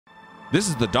This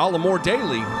is the Dollemore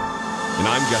Daily, and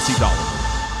I'm Jesse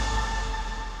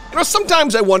Dollemore. You know,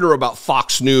 sometimes I wonder about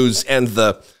Fox News and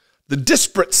the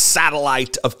disparate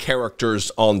satellite of characters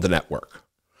on the network.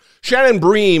 Shannon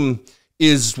Bream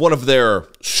is one of their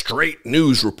straight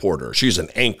news reporters. She's an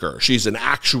anchor. She's an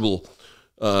actual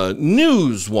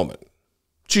news woman.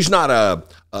 She's not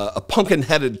a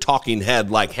pumpkin-headed talking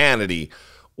head like Hannity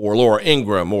or Laura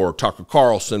Ingraham or Tucker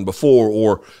Carlson before,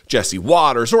 or Jesse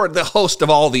Waters, or the host of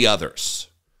all the others.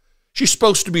 She's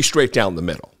supposed to be straight down the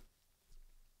middle.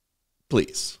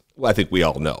 Please. Well, I think we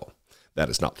all know that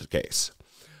is not the case.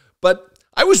 But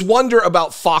I always wonder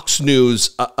about Fox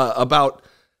News, about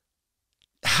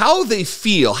how they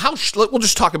feel. We'll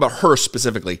just talk about her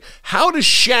specifically. How does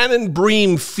Shannon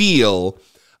Bream feel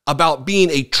about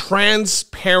being a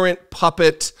transparent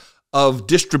puppet of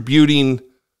distributing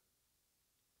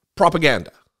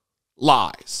propaganda,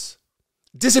 lies,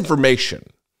 disinformation,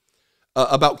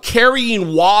 about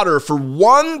carrying water for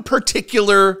one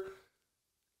particular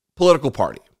political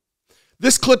party?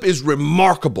 This clip is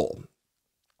remarkable,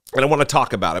 and I want to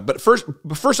talk about it. But first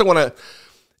I want to,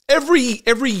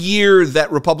 every year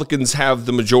that Republicans have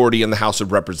the majority in the House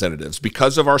of Representatives,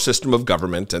 because of our system of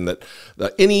government, and that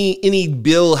any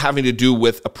bill having to do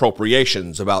with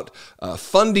appropriations, about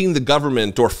funding the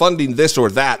government or funding this or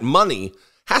that, money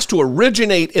has to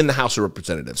originate in the House of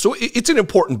Representatives. So it's an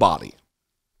important body.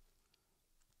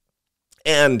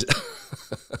 And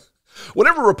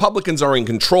whenever Republicans are in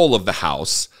control of the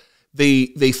House,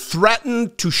 they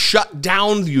threaten to shut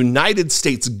down the United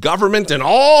States government and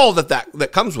all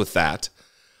that comes with that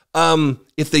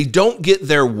if they don't get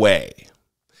their way.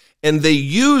 And they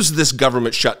use this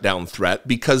government shutdown threat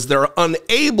because they're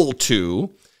unable to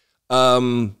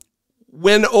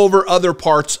win over other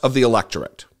parts of the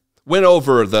electorate, win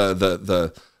over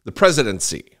the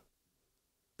presidency.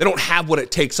 They don't have what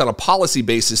it takes on a policy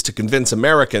basis to convince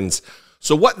Americans.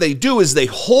 So what they do is they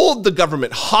hold the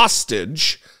government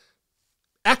hostage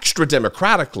extra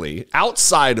democratically.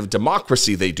 Outside of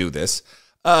democracy, they do this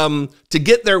to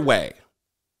get their way.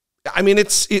 I mean,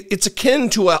 it's akin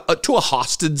to a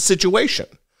hostage situation.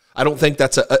 I don't think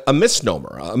that's a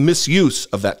misnomer, a misuse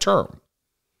of that term.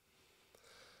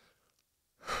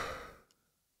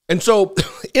 And so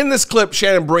in this clip,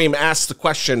 Shannon Bream asks the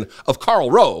question of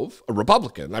Karl Rove, a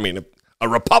Republican. I mean, a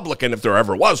Republican, if there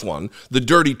ever was one, the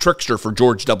dirty trickster for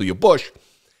George W. Bush.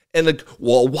 And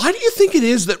well, why do you think it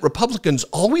is that Republicans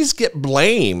always get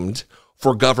blamed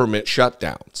for government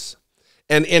shutdowns?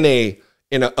 And in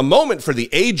a moment for the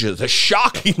ages, a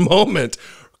shocking moment,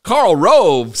 Karl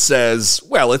Rove says,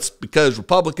 well, it's because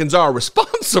Republicans are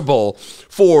responsible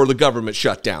for the government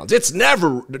shutdowns. It's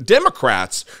never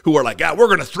Democrats who are like, yeah, we're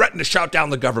going to threaten to shut down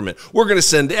the government. We're going to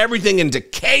send everything into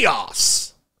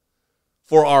chaos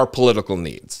for our political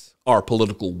needs, our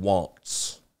political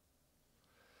wants.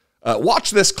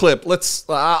 Watch this clip.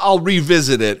 I'll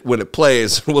revisit it when it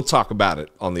plays. We'll talk about it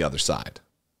on the other side.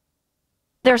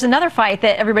 There's another fight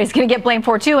that everybody's going to get blamed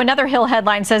for, too. Another Hill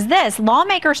headline says this: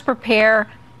 lawmakers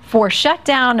prepare for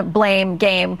shutdown blame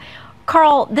game.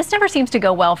 Karl, this never seems to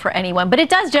go well for anyone, but it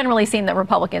does generally seem that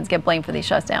Republicans get blamed for these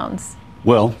shutdowns.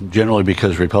 Well, generally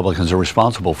because Republicans are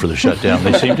responsible for the shutdown.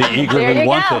 They seem to eagerly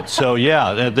want it. So,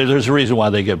 yeah, there's a reason why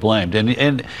they get blamed.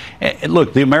 And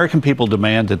look, the American people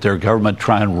demand that their government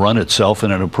try and run itself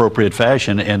in an appropriate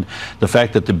fashion. And the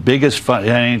fact that the biggest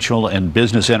financial and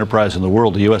business enterprise in the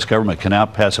world, the U.S. government,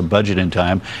 cannot pass a budget in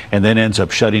time and then ends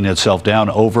up shutting itself down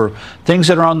over things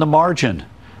that are on the margin.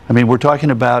 I mean, we're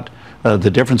talking about the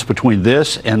difference between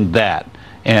this and that.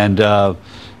 And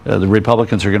the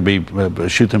Republicans are going to be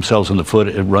shoot themselves in the foot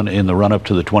in the run-up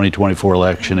to the 2024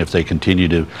 election if they continue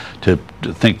to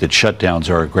think that shutdowns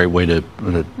are a great way to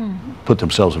put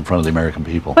themselves in front of the American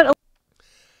people.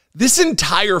 This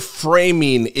entire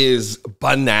framing is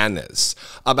bananas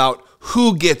about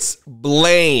who gets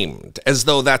blamed, as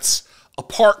though that's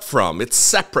apart from, it's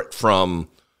separate from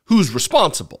who's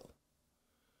responsible.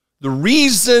 The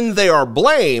reason they are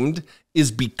blamed is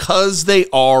because they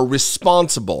are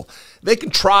responsible. They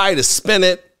can try to spin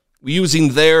it using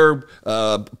their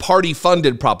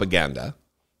party-funded propaganda,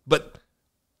 but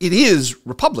it is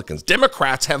Republicans.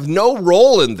 Democrats have no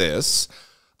role in this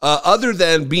other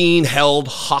than being held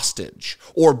hostage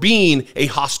or being a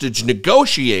hostage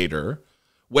negotiator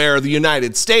where the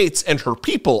United States and her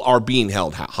people are being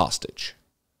held hostage.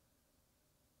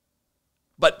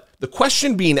 But the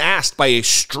question being asked by a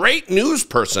straight news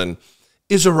person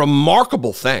is a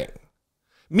remarkable thing.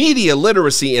 Media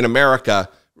literacy in America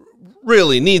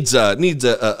really needs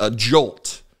a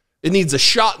jolt. It needs a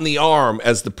shot in the arm,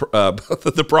 as the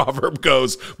proverb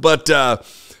goes. But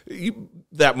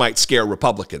that might scare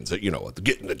Republicans,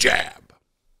 getting the jab.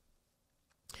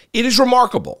 It is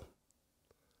remarkable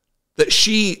that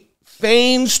she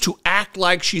feigns to act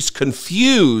like she's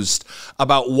confused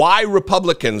about why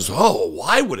Republicans,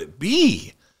 why would it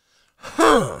be?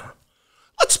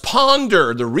 Let's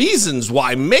ponder the reasons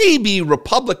why maybe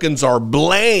Republicans are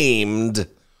blamed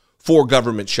for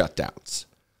government shutdowns.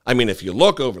 I mean, if you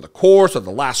look over the course of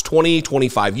the last 20,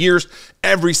 25 years,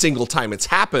 every single time it's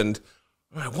happened,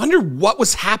 I wonder what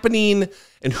was happening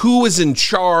and who was in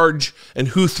charge and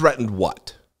who threatened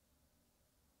what.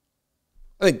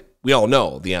 I think we all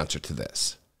know the answer to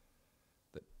this.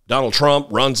 Donald Trump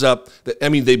runs up,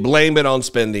 they blame it on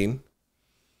spending.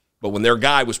 But when their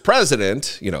guy was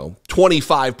president,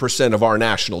 25% of our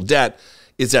national debt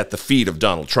is at the feet of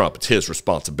Donald Trump. It's his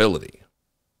responsibility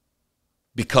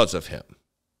because of him.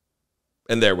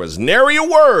 And there was nary a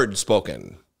word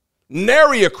spoken,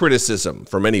 nary a criticism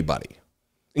from anybody,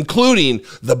 including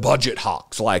the budget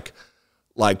hawks like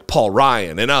Paul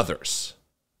Ryan and others.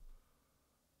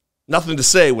 Nothing to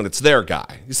say when it's their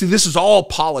guy. You see, this is all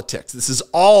politics. This is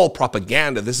all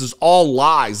propaganda. This is all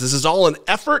lies. This is all an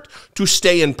effort to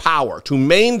stay in power, to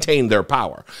maintain their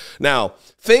power. Now,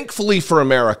 thankfully for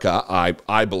America,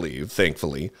 I believe,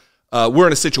 thankfully, we're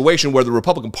in a situation where the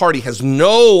Republican Party has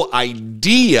no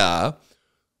idea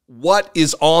what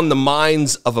is on the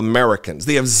minds of Americans.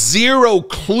 They have zero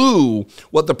clue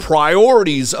what the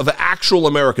priorities of actual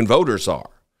American voters are.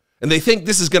 And they think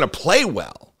this is going to play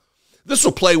well. This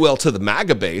will play well to the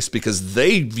MAGA base because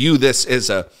they view this as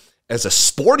a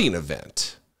sporting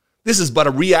event. This is but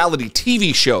a reality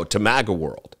TV show to MAGA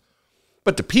world.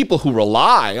 But to people who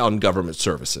rely on government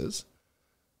services,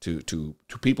 to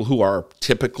people who are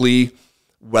typically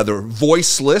whether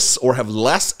voiceless or have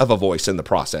less of a voice in the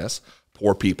process,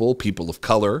 poor people, people of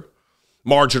color,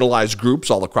 marginalized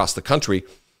groups all across the country,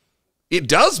 it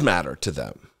does matter to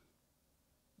them.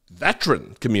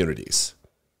 Veteran communities.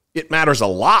 It matters a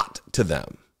lot to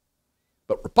them.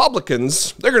 But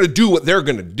Republicans, they're going to do what they're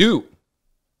going to do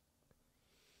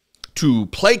to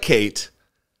placate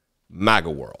MAGA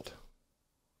world,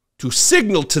 to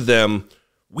signal to them,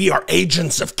 we are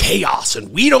agents of chaos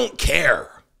and we don't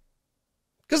care.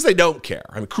 Because they don't care.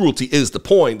 I mean, cruelty is the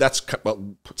point. That's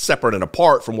separate and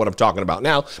apart from what I'm talking about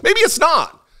now. Maybe it's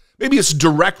not. Maybe it's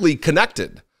directly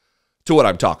connected to what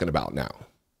I'm talking about now.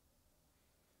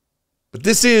 But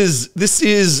this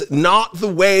is not the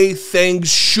way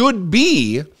things should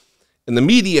be, and the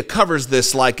media covers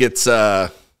this like it's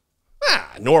a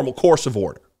normal course of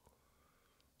order.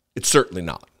 It's certainly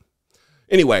not.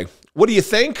 Anyway, what do you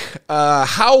think?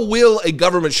 How will a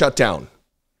government shutdown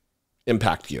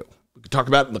impact you? We can talk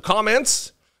about it in the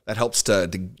comments. That helps to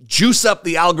juice up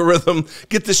the algorithm,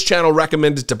 get this channel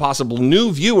recommended to possible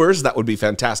new viewers. That would be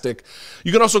fantastic.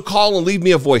 You can also call and leave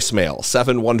me a voicemail,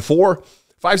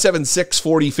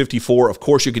 714-576-4054. Of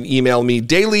course, you can email me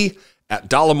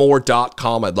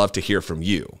daily@dollemore.com. I'd love to hear from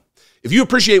you. If you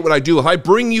appreciate what I do, if I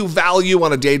bring you value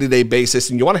on a day-to-day basis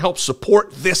and you want to help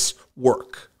support this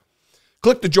work,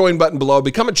 click the join button below.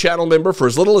 Become a channel member for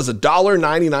as little as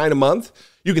 $1.99 a month.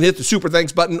 You can hit the super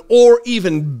thanks button, or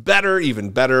even better, you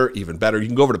can go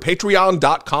over to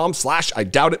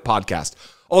patreon.com/IDoubtItPodcast.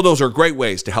 All those are great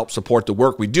ways to help support the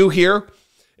work we do here,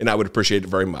 and I would appreciate it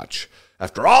very much.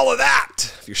 After all of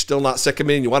that, if you're still not sick of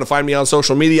me and you want to find me on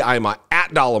social media, I am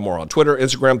at Dollemore on Twitter,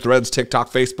 Instagram, Threads,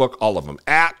 TikTok, Facebook, all of them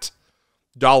at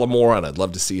Dollemore, and I'd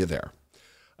love to see you there.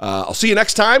 I'll see you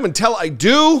next time. Until I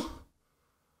do,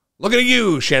 looking at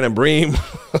you, Shannon Bream.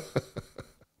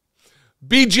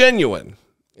 Be genuine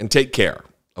and take care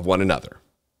of one another.